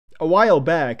A while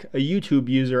back, a YouTube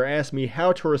user asked me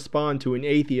how to respond to an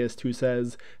atheist who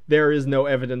says, "There is no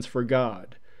evidence for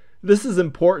God." This is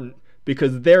important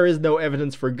because "there is no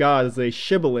evidence for God" is a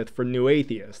shibboleth for new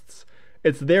atheists.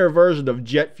 It's their version of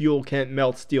 "jet fuel can't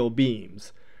melt steel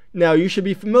beams." Now, you should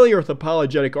be familiar with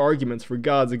apologetic arguments for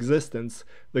God's existence,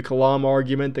 the Kalam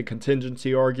argument, the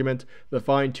contingency argument, the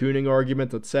fine-tuning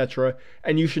argument, etc.,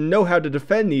 and you should know how to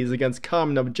defend these against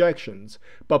common objections.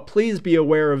 But please be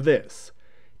aware of this.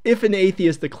 If an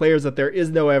atheist declares that there is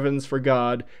no evidence for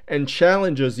God and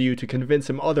challenges you to convince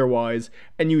him otherwise,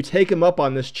 and you take him up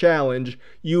on this challenge,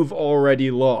 you've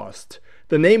already lost.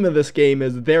 The name of this game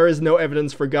is "There is no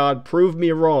evidence for God, prove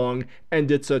me wrong," and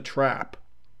it's a trap.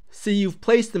 See, you've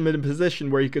placed him in a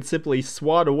position where you could simply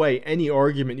swat away any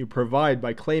argument you provide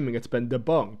by claiming it's been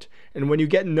debunked, and when you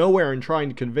get nowhere in trying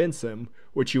to convince him,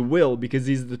 which you will because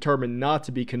he's determined not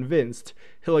to be convinced,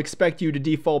 he'll expect you to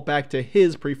default back to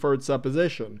his preferred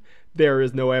supposition: there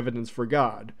is no evidence for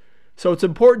God. So it's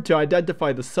important to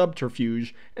identify the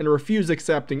subterfuge and refuse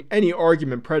accepting any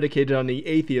argument predicated on the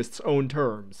atheist's own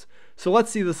terms. So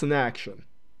let's see this in action.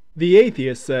 The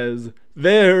atheist says,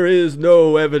 "There is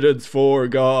no evidence for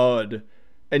God."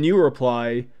 And you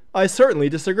reply, "I certainly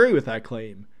disagree with that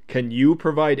claim. Can you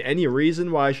provide any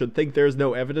reason why I should think there is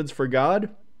no evidence for God?"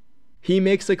 He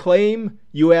makes a claim,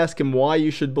 you ask him why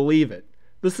you should believe it.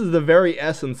 This is the very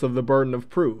essence of the burden of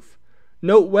proof.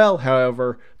 Note well,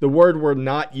 however, the word we're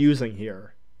not using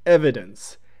here: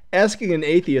 evidence. Asking an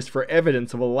atheist for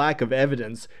evidence of a lack of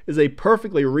evidence is a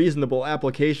perfectly reasonable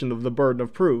application of the burden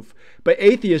of proof, but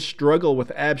atheists struggle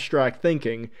with abstract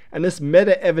thinking, and this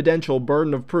meta-evidential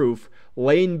burden of proof,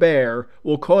 laid bare,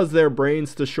 will cause their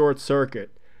brains to short-circuit.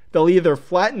 They'll either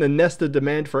flatten the nested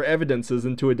demand for evidences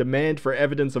into a demand for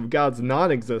evidence of God's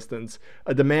non-existence,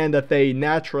 a demand that they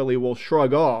naturally will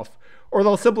shrug off, or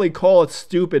they'll simply call it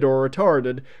stupid or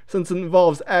retarded, since it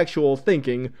involves actual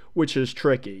thinking, which is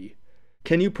tricky.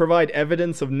 Can you provide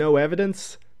evidence of no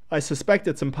evidence? I suspect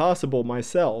it's impossible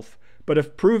myself, but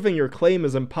if proving your claim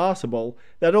is impossible,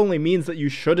 that only means that you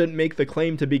shouldn't make the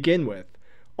claim to begin with.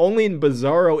 Only in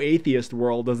bizarro atheist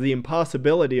world does the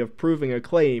impossibility of proving a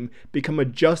claim become a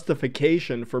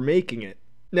justification for making it.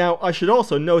 Now, I should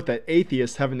also note that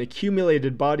atheists have an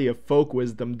accumulated body of folk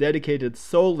wisdom dedicated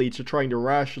solely to trying to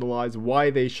rationalize why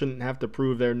they shouldn't have to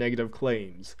prove their negative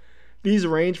claims. These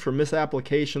range from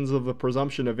misapplications of the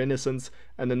presumption of innocence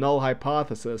and the null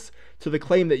hypothesis to the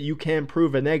claim that you can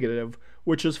prove a negative,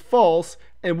 which is false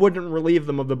and wouldn't relieve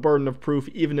them of the burden of proof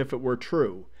even if it were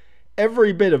true.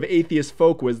 Every bit of atheist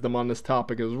folk wisdom on this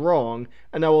topic is wrong,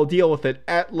 and I will deal with it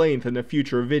at length in a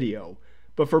future video,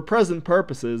 but for present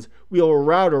purposes, we will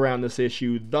route around this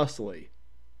issue thusly.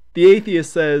 The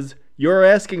atheist says, "You're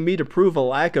asking me to prove a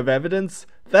lack of evidence?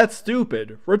 That's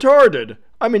stupid, retarded.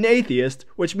 I'm an atheist,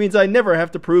 which means I never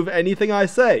have to prove anything I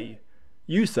say."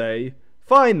 You say,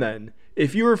 "Fine then.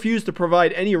 If you refuse to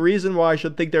provide any reason why I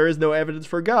should think there is no evidence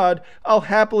for God, I'll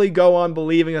happily go on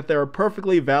believing that there are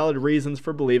perfectly valid reasons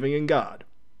for believing in God."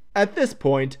 At this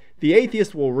point, the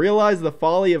atheist will realize the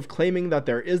folly of claiming that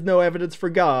there is no evidence for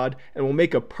God and will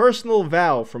make a personal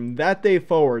vow from that day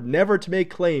forward never to make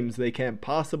claims they can't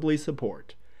possibly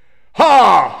support.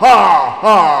 Ha! Ha!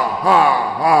 Ha!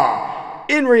 Ha! Ha!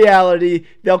 In reality,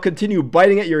 they'll continue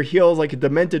biting at your heels like a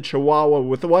demented chihuahua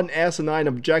with one asinine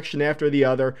objection after the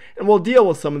other, and we'll deal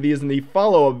with some of these in the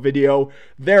follow-up video,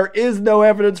 "There is no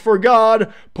evidence for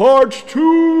God, Part 2!"